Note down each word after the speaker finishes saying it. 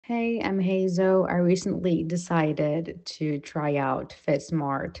Hey, I'm Hazel. I recently decided to try out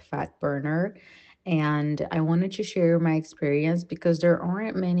FitSmart Fat Burner, and I wanted to share my experience because there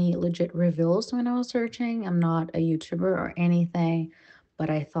aren't many legit reviews when I was searching. I'm not a YouTuber or anything,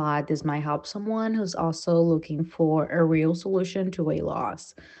 but I thought this might help someone who's also looking for a real solution to weight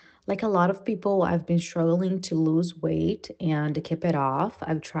loss. Like a lot of people, I've been struggling to lose weight and keep it off.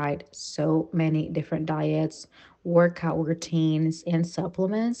 I've tried so many different diets, workout routines, and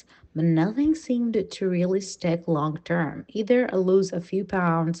supplements, but nothing seemed to really stick long term. Either I lose a few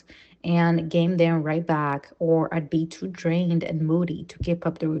pounds and gain them right back, or I'd be too drained and moody to keep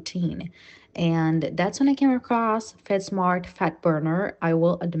up the routine. And that's when I came across FitSmart Fat Burner. I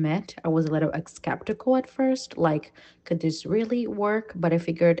will admit I was a little skeptical at first, like, could this really work? But I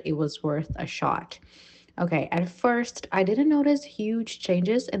figured it was worth a shot. Okay, at first, I didn't notice huge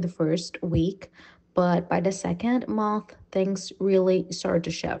changes in the first week, but by the second month, things really started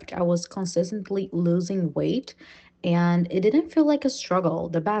to shift. I was consistently losing weight, and it didn't feel like a struggle.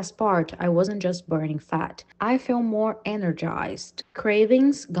 The best part, I wasn't just burning fat. I feel more energized.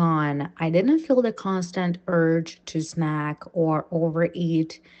 Cravings gone. I didn't feel the constant urge to snack or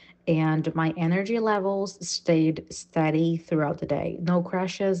overeat, and my energy levels stayed steady throughout the day. No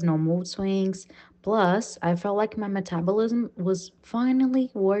crashes, no mood swings. Plus, I felt like my metabolism was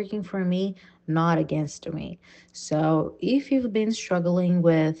finally working for me, not against me. So, if you've been struggling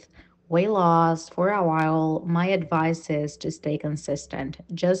with weight loss for a while, my advice is to stay consistent.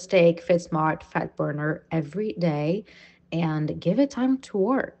 Just take FitSmart Fat Burner every day and give it time to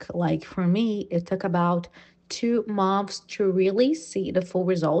work. Like for me, it took about 2 months to really see the full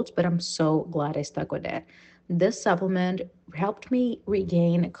results, but I'm so glad I stuck with it. This supplement helped me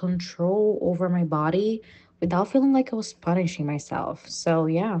regain control over my body without feeling like I was punishing myself. So,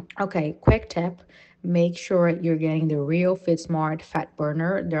 yeah. Okay, quick tip. Make sure you're getting the real FitSmart Fat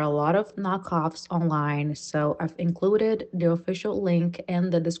Burner. There are a lot of knockoffs online, so I've included the official link in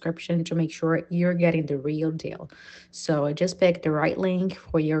the description to make sure you're getting the real deal. So just pick the right link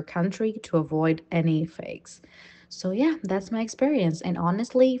for your country to avoid any fakes. So yeah, that's my experience. And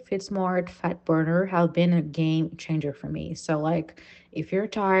honestly, FitSmart Fat Burner have been a game changer for me. So like if you're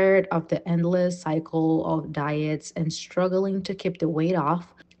tired of the endless cycle of diets and struggling to keep the weight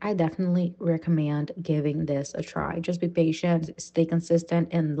off, I definitely recommend giving this a try. Just be patient, stay consistent,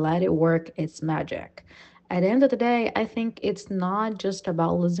 and let it work its magic. At the end of the day, I think it's not just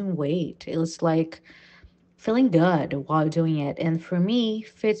about losing weight. It's like feeling good while doing it. And for me,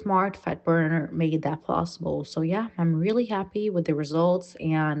 FitSmart Fat Burner made that possible. So yeah, I'm really happy with the results,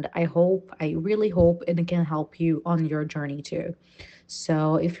 and I really hope it can help you on your journey too.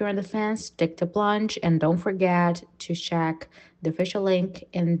 So if you're on the fence, stick to plunge and don't forget to check the official link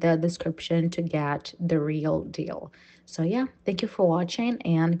in the description to get the real deal. So yeah, thank you for watching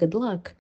and good luck.